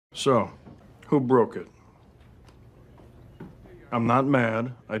So, who broke it? I'm not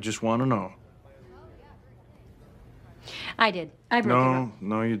mad. I just want to know. I did. I broke it.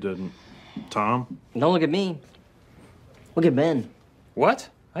 No, you didn't. Tom? Don't look at me. Look at Ben. What?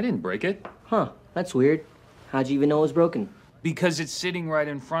 I didn't break it. Huh, that's weird. How'd you even know it was broken? Because it's sitting right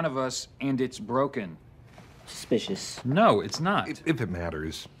in front of us and it's broken. Suspicious. No, it's not. If it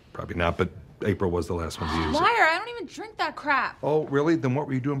matters. Probably not, but April was the last one to use it. Liar, I don't even drink that crap. Oh, really? Then what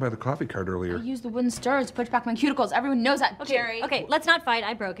were you doing by the coffee cart I earlier? used the wooden stirrers to push back my cuticles. Everyone knows that, Jerry. Okay, let's not fight.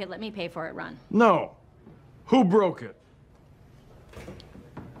 I broke it. Let me pay for it, Ron. No. Who broke it?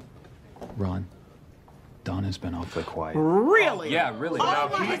 Ron, Donna's been awfully quiet. Really? Yeah, really.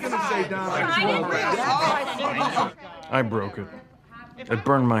 I broke it. It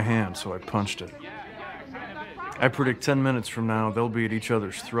burned my hand, so I punched it. I predict 10 minutes from now, they'll be at each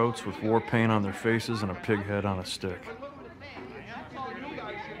other's throats with war paint on their faces and a pig head on a stick.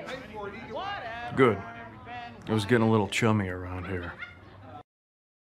 Good. It was getting a little chummy around here.